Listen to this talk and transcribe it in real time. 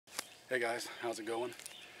Hey guys, how's it going?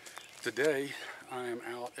 Today I am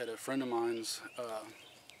out at a friend of mine's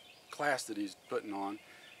class that he's putting on.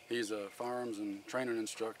 He's a firearms and training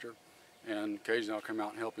instructor, and occasionally I'll come out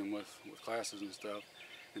and help him with classes and stuff.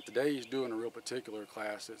 And today he's doing a real particular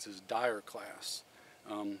class. It's his DIRE class.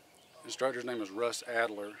 Instructor's name is Russ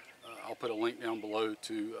Adler. I'll put a link down below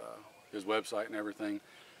to his website and everything.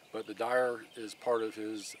 But the DIRE is part of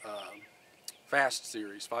his FAST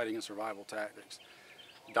series, Fighting and Survival Tactics.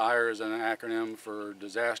 DIRE is an acronym for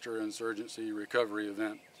Disaster Insurgency Recovery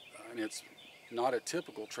Event, and it's not a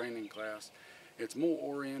typical training class. It's more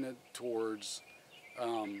oriented towards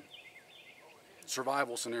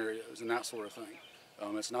survival scenarios and that sort of thing.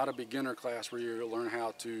 It's not a beginner class where you're going to learn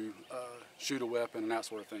how to shoot a weapon and that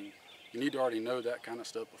sort of thing. You need to already know that kind of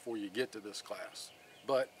stuff before you get to this class.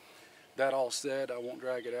 But that all said, I won't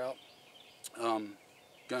drag it out.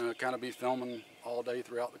 Gonna kind of be filming all day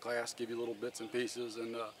throughout the class, give you little bits and pieces,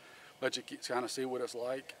 and let you kind of see what it's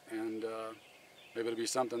like, and maybe it'll be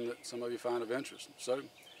something that some of you find of interest. So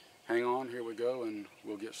hang on, here we go, and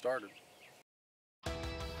we'll get started.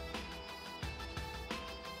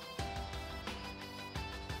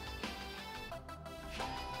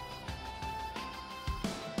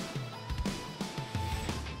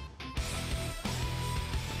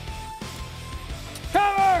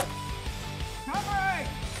 Cover! Covering!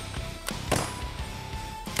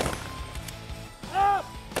 Up!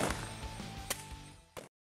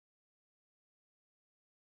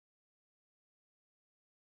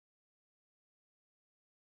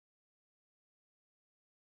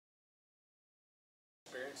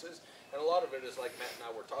 Experiences, and a lot of it is like Matt and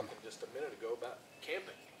I were talking just a minute ago about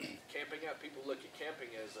camping. Camping out, people look at camping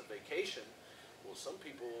as a vacation. Well, some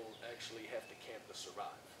people actually have to camp to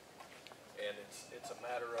survive. And it's a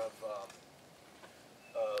matter of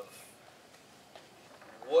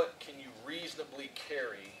what can you reasonably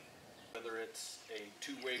carry, whether it's a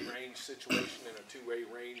two-way range situation, and a two-way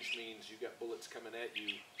range means you got bullets coming at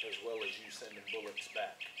you as well as you sending bullets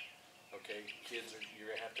back. Okay, you're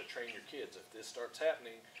gonna have to train your kids. If this starts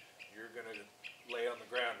happening, you're gonna lay on the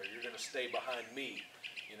ground, or you're gonna stay behind me.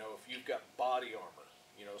 You know, if you've got body armor,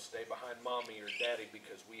 you know, stay behind mommy or daddy,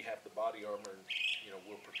 because we have the body armor, and you know,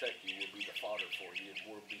 we'll protect you. We'll be the fodder for you, and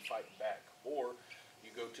we'll be fighting back. Or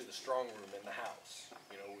you go to the strong room in the house,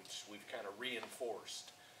 you know, which we've kind of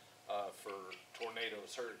reinforced for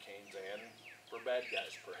tornadoes, hurricanes, and for bad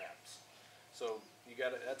guys perhaps. So you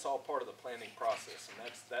got to, that's all part of the planning process, and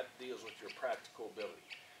that deals with your practical ability.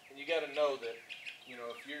 And you got to know that, you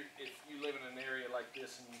know, if you live in an area like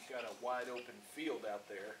this and you've got a wide open field out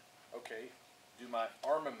there, okay, do my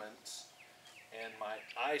armaments and my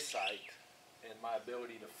eyesight and my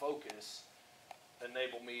ability to focus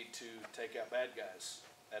enable me to take out bad guys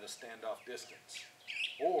at a standoff distance?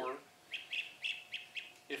 Or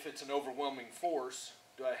if it's an overwhelming force,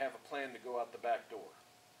 do I have a plan to go out the back door?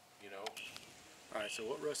 You know? All right, so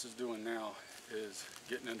what Russ is doing now is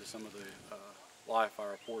getting into some of the live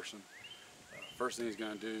fire portion. First thing he's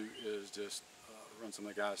going to do is just run some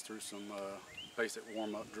of the guys through some basic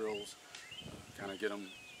warm-up drills, kind of get them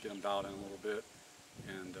dialed in a little bit,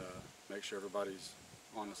 and make sure everybody's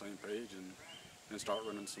on the same page, and then start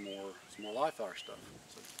running some more live fire stuff.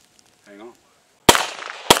 So hang on.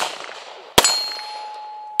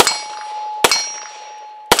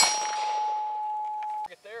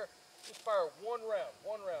 Get there, just fire one round.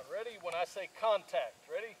 Ready? When I say contact,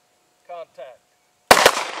 ready? Contact.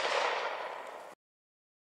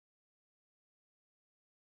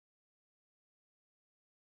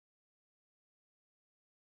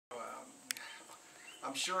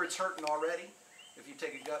 I'm sure it's hurting already if you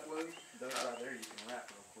take a gut wound. Those right there you can wrap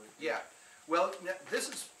real quick. Yeah. Well, this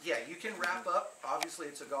is, yeah, you can wrap up. Obviously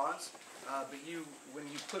it's a gauze. But when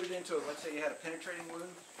you put it into, let's say you had a penetrating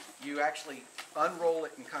wound, you actually unroll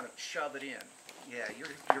it and kind of shove it in. Yeah,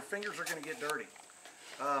 your fingers are going to get dirty.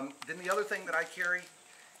 Then the other thing that I carry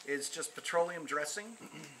is just petroleum dressing.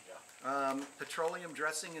 Petroleum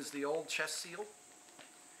dressing is the old chest seal,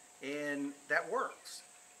 and that works.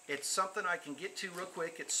 It's something I can get to real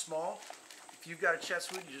quick. It's small. If you've got a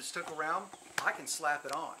chest wound you just took around, I can slap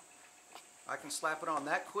it on. I can slap it on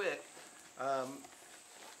that quick,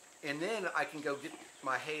 and then I can go get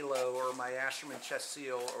my Halo or my Asherman chest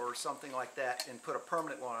seal or something like that and put a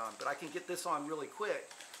permanent one on. But I can get this on really quick,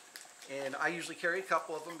 and I usually carry a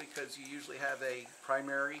couple of them because you usually have a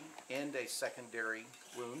primary and a secondary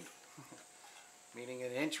wound, meaning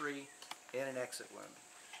an entry and an exit wound.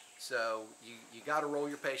 So you got to roll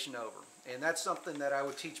your patient over, and that's something that I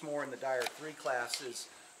would teach more in the DIRE 3 class, is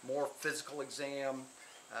more physical exam.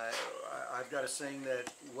 I've got a saying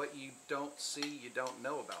that what you don't see, you don't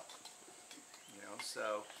know about. You know,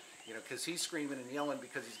 so You know, because he's screaming and yelling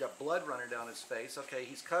because he's got blood running down his face. Okay,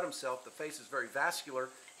 he's cut himself. The face is very vascular.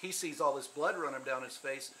 He sees all this blood running down his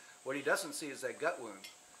face. What he doesn't see is that gut wound.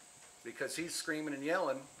 Because he's screaming and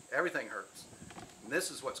yelling, everything hurts. And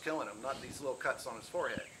this is what's killing him, not these little cuts on his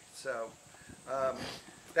forehead. So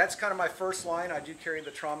that's kind of my first line. I do carry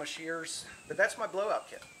the trauma shears, but that's my blowout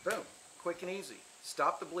kit. Boom, quick and easy.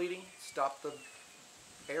 Stop the bleeding, stop the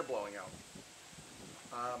air blowing out.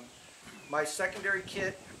 My secondary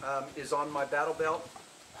kit is on my battle belt.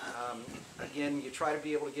 Again, you try to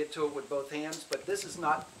be able to get to it with both hands, but this is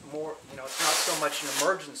not more, you know, it's not so much an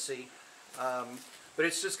emergency, but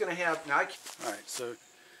it's just going to have, now All right, so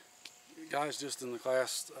guys just in the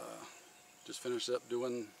class just finished up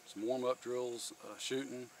doing some warm-up drills,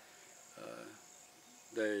 shooting.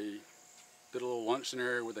 They did a little lunch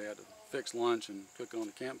scenario where they had to fix lunch and cook on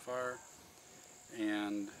the campfire,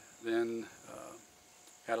 and then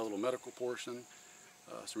had a little medical portion,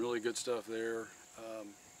 some really good stuff there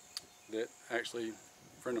that actually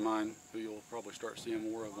a friend of mine, who you'll probably start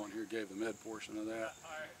seeing more of on here, gave the med portion of that,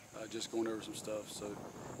 just going over some stuff. So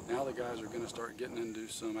now the guys are going to start getting into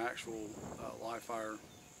some actual live fire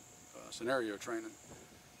scenario training.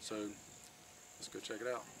 So let's go check it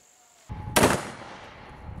out.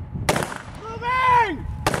 Moving!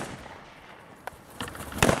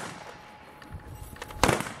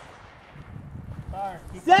 Fire.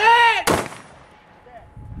 Set!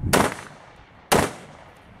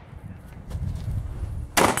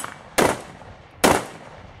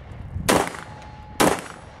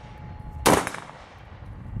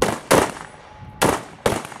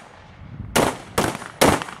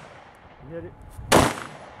 Hit it.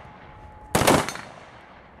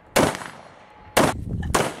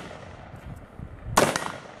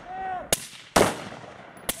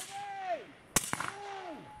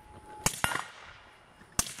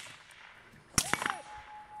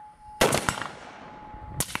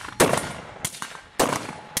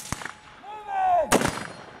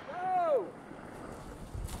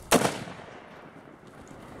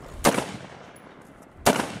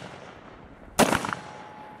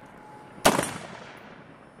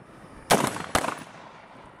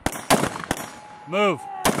 Move.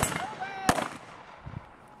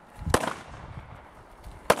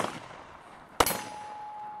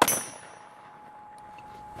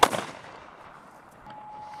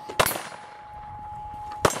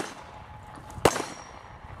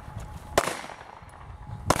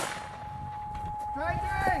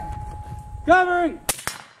 Covering.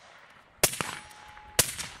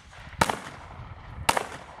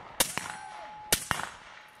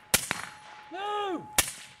 Move.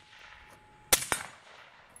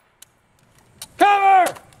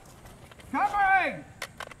 Cover! Covering!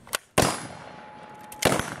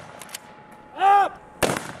 Up!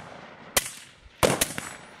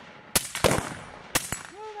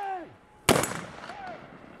 Moving!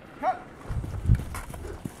 Cut!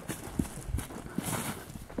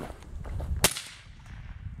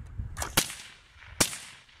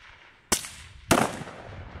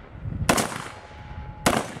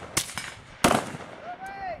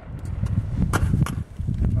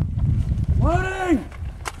 Loading!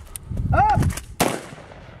 Up!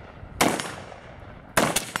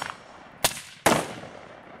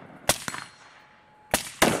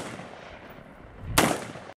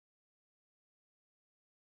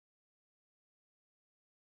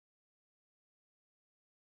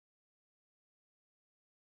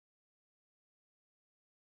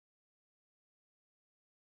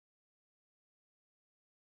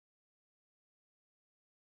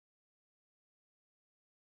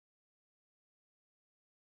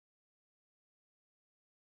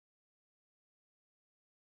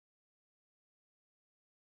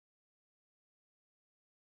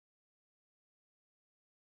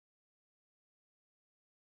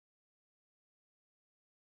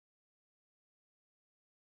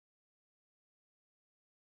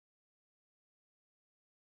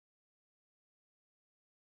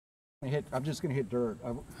 I'm just going to hit dirt.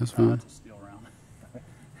 That's fine. Still around.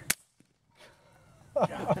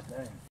 God dang.